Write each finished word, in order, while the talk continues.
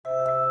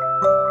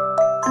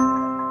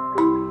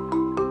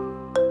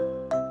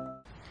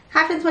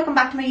friends, welcome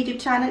back to my YouTube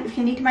channel. If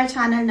you're new to my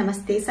channel,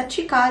 namaste, sat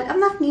shri akal,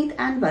 I'm Navneet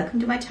and welcome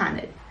to my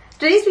channel.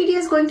 Today's video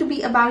is going to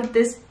be about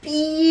this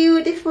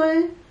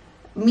beautiful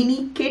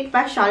mini kit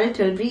by Charlotte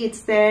Tilbury.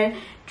 It's their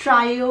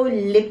Trio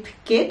Lip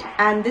Kit,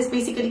 and this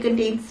basically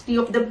contains 3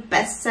 of the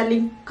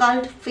best-selling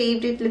cult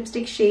favorite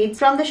lipstick shades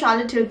from the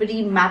Charlotte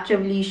Tilbury Matte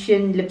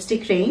Revolution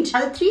lipstick range.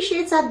 Now, the 3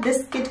 shades that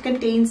this kit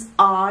contains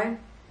are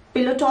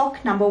Pillow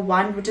Talk number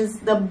 1, which is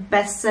the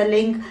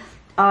best-selling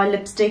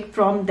lipstick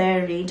from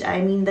their range. I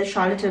mean, the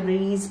Charlotte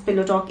Tilbury's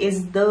Pillow Talk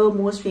is the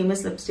most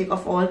famous lipstick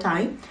of all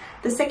time.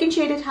 The second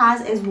shade it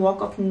has is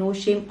Walk of No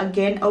Shame,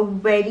 again a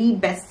very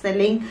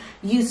best-selling,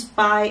 used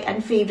by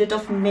and favorite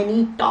of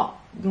many top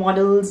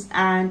models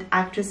and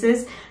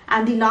actresses.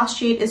 And the last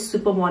shade is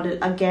Supermodel,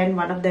 again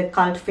one of their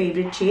cult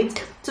favorite shades.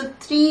 So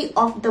 3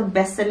 of the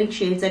best-selling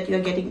shades that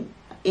you're getting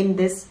in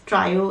this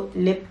Trio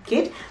Lip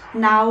Kit.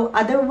 Now,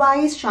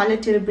 otherwise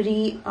Charlotte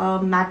Tilbury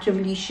Matte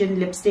Revolution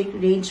lipstick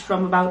range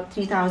from about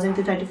 3000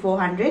 to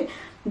 3400,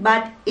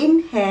 but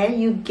in here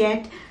you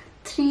get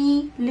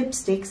 3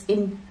 lipsticks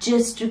in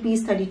just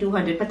rupees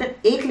 3200.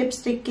 मतलब एक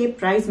lipstick के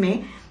price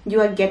में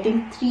you are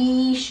getting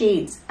 3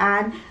 shades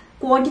and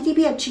quantity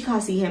भी अच्छी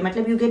खासी है.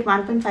 मतलब you get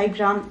 1.5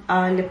 gram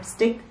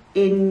lipstick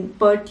in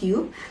per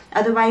tube.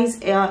 Otherwise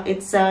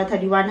it's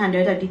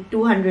 3100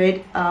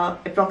 3200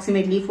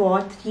 approximately for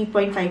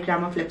 3.5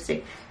 gram of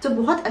lipstick. So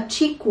बहुत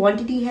अच्छी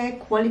quantity है.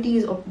 Quality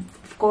is of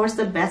course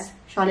the best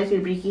Charlotte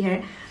Tilbury की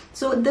है.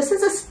 So this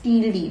is a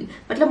steal deal.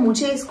 मतलब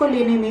मुझे इसको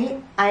लेने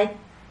में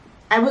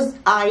I was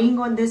eyeing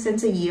on this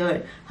since a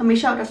year.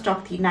 हमेशा out of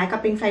stock थी.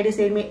 Nykaa Pink Friday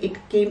sale में it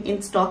came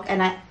in stock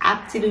and I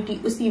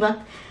absolutely उसी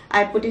वक्त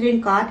I put it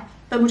in cart.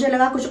 पर मुझे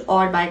लगा कुछ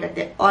और buy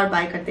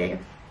करते हैं.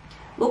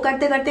 वो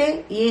करते करते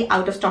ये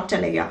आउट ऑफ स्टॉक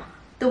चले गया.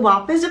 तो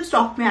वापस जब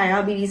स्टॉक में आया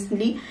अभी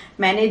रिसेंटली,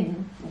 मैंने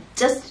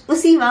जस्ट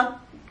उसी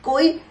वक्त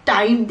कोई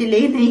टाइम डिले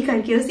नहीं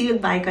करके उसी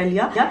वक्त बाय कर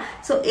लिया.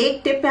 सो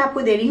एक टिप मैं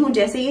आपको दे रही हूँ,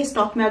 जैसे ये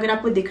स्टॉक में अगर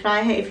आपको दिख रहा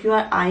है, if you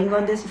are eyeing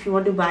on this, if you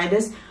want to by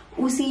this,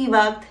 उसी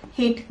वक्त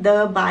hit the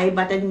by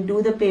button,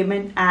 do the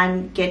payment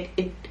and get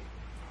it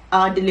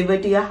deliver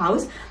to your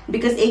house.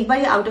 Because एक बार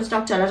ये आउट ऑफ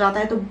स्टॉक चला जाता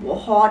है तो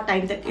बहुत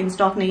टाइम तक इन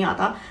स्टॉक नहीं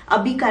आता.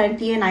 अभी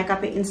करंटली ये नायका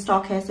पे इन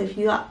स्टॉक है. So if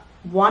you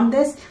want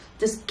this,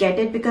 just get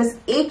it, because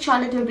एक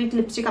Charlotte Tilbury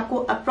lipstick आपको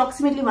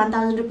approximately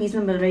 1000 rupees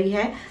में मिल रही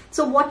है.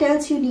 So what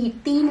else you need?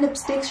 3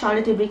 lipsticks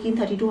Charlotte Tilbury की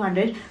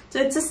 3200. So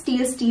it's a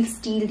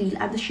steal deal,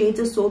 and the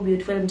shades are so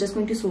beautiful. I'm just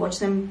going to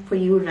swatch them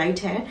for you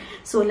right here.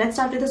 So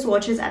let's start with the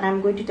swatches, and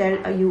I'm going to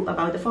tell you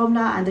about the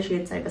formula and the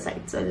shades side by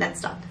side. So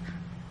let's start.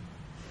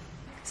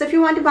 So if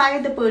you want to buy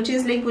it, the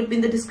purchase link would be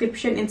in the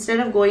description. Instead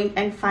of going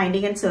and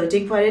finding and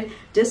searching for it,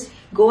 just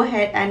go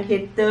ahead and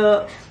hit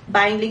the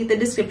buying link in the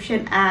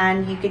description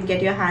and you can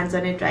get your hands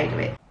on it right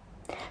away.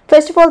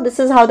 First of all, this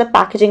is how the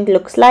packaging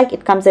looks like.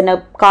 It comes in a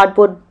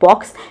cardboard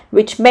box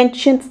which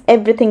mentions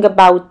everything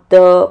about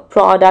the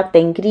product,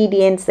 the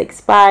ingredients, the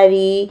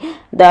expiry,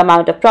 the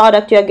amount of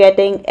product you're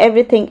getting.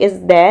 Everything is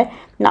there.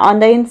 Now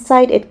on the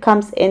inside, it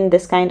comes in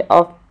this kind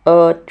of a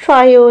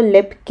Trio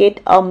Lip Kit.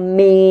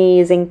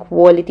 Amazing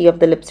quality of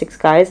the lipsticks,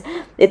 guys.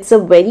 It's a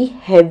very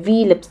heavy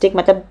lipstick.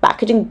 मतलब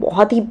packaging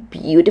बहुत ही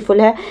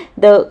beautiful है.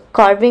 The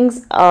carvings,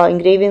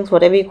 engravings,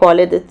 whatever you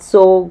call it, it's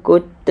so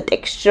good. The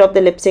texture of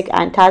the lipstick,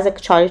 and it has a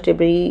Charlotte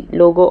Tilbury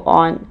logo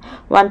on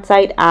one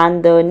side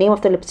and the name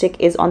of the lipstick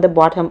is on the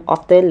bottom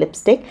of the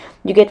lipstick.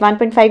 You get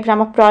 1.5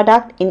 gram of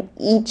product in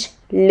each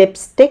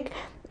lipstick,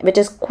 which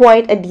is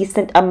quite a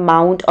decent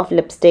amount of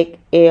lipstick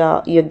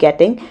you're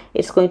getting.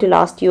 It's going to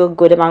last you a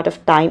good amount of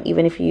time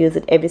even if you use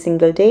it every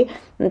single day.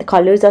 And the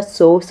colors are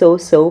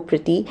so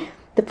pretty.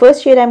 The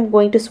first shade I'm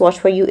going to swatch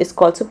for you is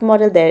called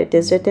Supermodel. There it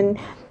is written.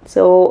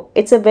 So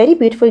it's a very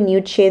beautiful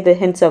nude shade, the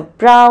hints of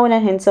brown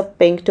and hints of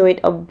pink to it.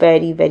 A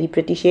very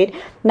pretty shade.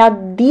 Now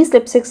these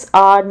lipsticks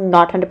are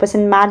not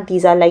 100% matte.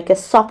 These are like a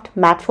soft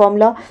matte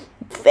formula,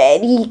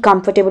 very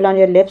comfortable on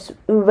your lips,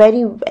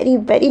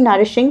 very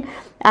nourishing,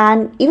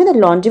 and even the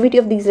longevity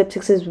of these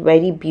lipsticks is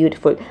very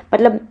beautiful.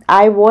 Matlab,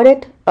 I wore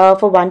it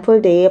for one full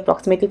day,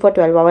 approximately for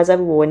 12 hours I've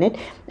worn it,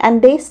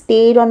 and they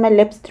stayed on my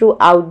lips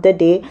throughout the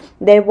day.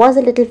 There was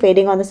a little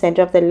fading on the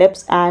center of the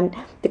lips and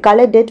the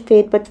color did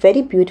fade, but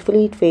very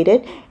beautifully it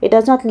faded. It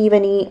does not leave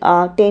any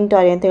tint or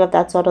anything of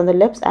that sort on the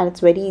lips, and it's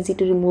very easy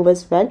to remove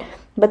as well.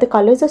 But the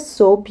colors are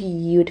so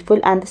beautiful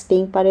and the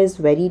staying power is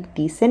very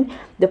decent.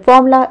 The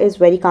formula is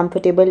very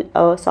comfortable,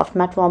 a soft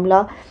matte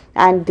formula,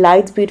 and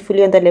glides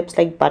beautifully on the lips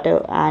like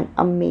butter, and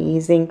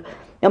amazing.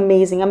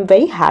 I'm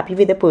very happy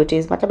with the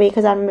purchase. मतलब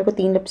 1000 में मेरे को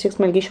 3 lipsticks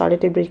मिल गई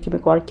Charlotte Tilbury की.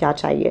 मेरे को और क्या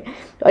चाहिए.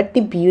 और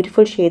इतनी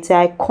beautiful shades है,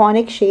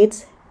 iconic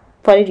shades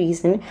for a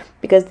reason,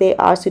 because they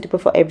are suitable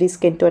for every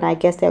skin tone. I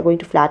guess they are going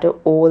to flatter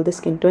all the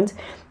skin tones.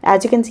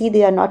 As you can see,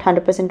 they are not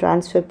 100%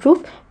 transfer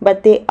proof,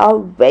 but they are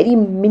very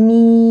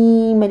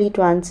minimally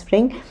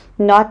transferring,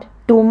 not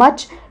too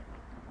much,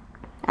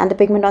 and the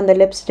pigment on the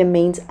lips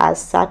remains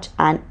as such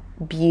and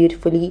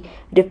beautifully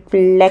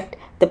reflect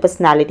the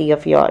personality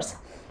of yours.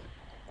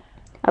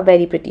 A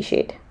very pretty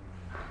shade.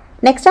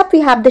 Next up, we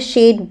have the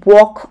shade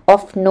Walk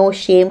of No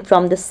Shame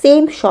from the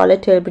same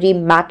Charlotte Tilbury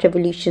Matte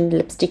Revolution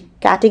lipstick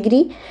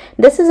category.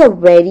 This is a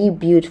very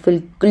beautiful,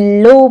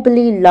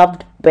 globally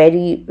loved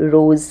berry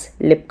rose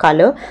lip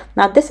color.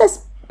 Now, this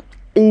is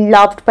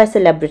loved by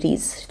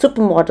celebrities,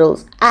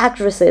 supermodels,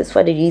 actresses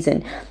for a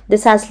reason.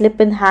 This has lip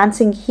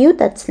enhancing hue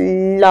that's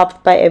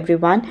loved by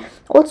everyone.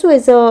 Also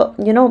is a,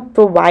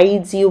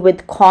 provides you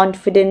with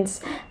confidence,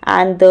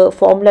 and the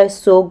formula is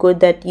so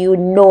good that you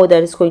know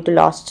that it's going to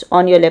last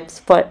on your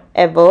lips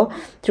forever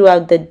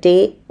throughout the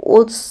day.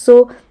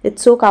 Also,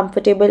 it's so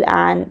comfortable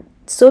and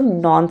so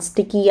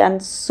non-sticky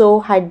and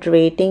so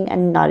hydrating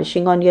and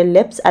nourishing on your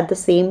lips at the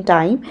same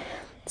time.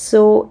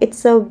 So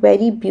it's a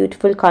very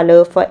beautiful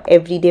color for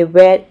everyday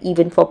wear,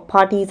 even for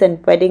parties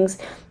and weddings.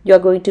 You're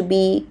going to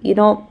be,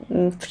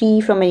 free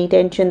from any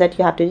tension that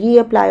you have to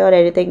reapply or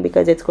anything,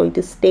 because it's going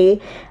to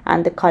stay,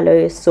 and the color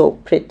is so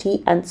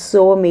pretty and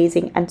so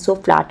amazing and so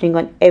flattering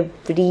on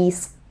every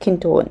skin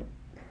tone.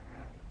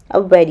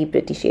 A very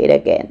pretty shade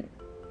again.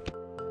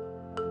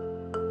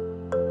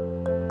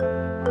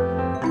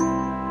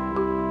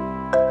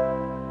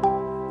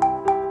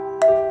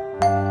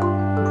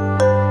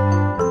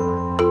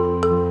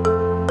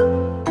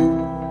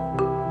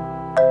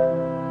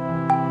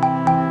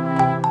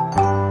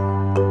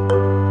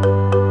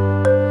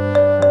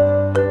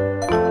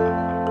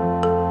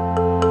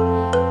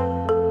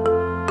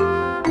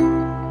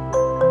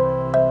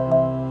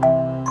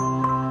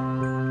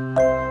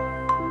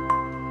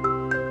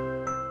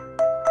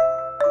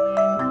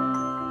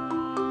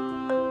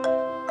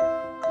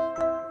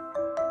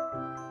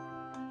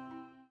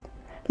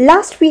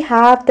 Last, we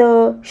have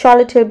the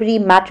Charlotte Tilbury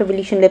Matte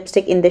Revolution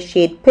lipstick in the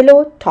shade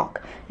Pillow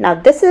Talk. Now,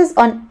 this is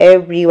on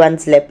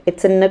everyone's lip.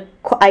 It's an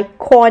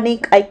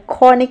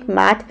iconic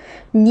matte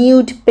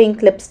nude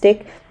pink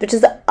lipstick, which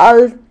is the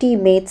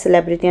ultimate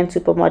celebrity and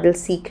supermodel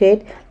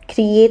secret.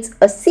 Creates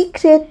a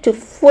secret to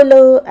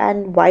fuller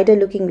and wider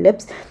looking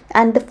lips,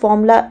 and the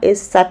formula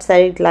is such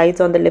that it glides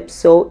on the lips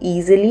so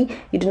easily.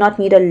 You do not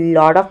need a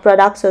lot of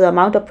product, so the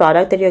amount of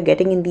product that you're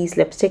getting in these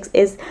lipsticks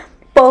is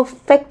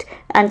perfect,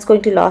 and it's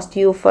going to last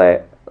you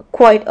for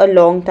quite a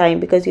long time,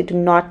 because you do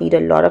not need a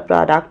lot of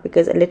product,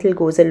 because a little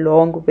goes a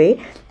long way.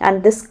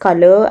 And this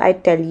color, I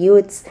tell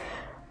you,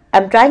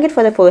 I'm trying it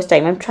for the first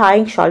time. I'm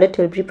trying Charlotte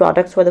Tilbury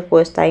products for the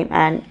first time,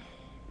 and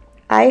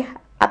I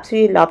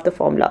absolutely love the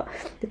formula.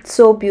 It's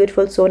so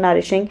beautiful, so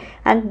nourishing,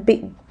 and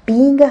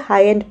being a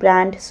high-end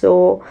brand,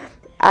 so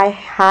I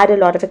had a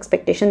lot of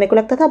expectation. मेरे को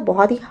लगता था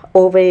बहुत ही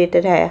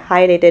overrated है,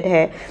 high rated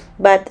है,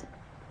 but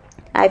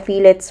I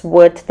feel it's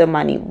worth the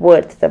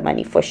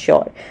money for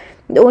sure.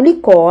 The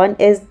only con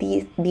is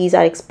these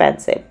are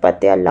expensive,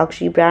 but they are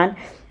luxury brand,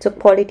 so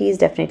quality is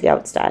definitely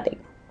outstanding.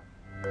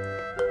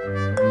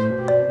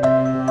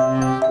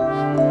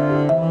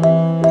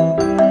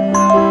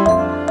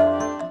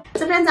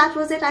 So friends, that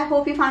was it. I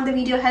hope you found the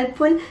video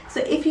helpful. So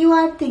if you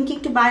are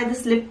thinking to buy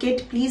this lip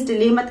kit, please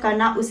delay mat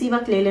karna, usi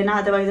waqt le lena,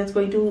 otherwise it's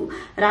going to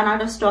run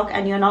out of stock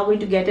and you're not going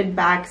to get it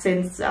back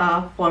since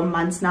for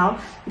months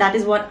now. That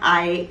is what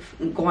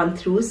I've gone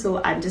through,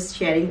 so I'm just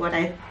sharing what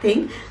I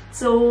think.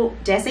 So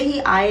jaise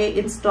hi aaye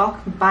in stock,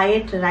 buy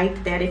it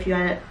right there if you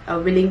are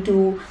willing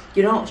to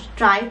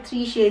try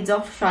 3 shades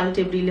of Charlotte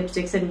Tilbury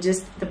lipsticks and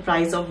just the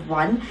price of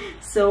 1.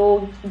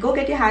 So go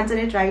get your hands on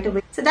it right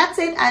away. So that's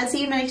it. I'll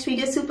see you in my next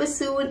video super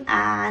soon,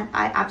 and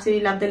I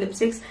absolutely love the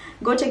lipsticks.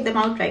 Go check them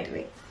out right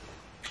away.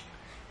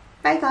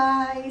 Bye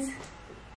guys.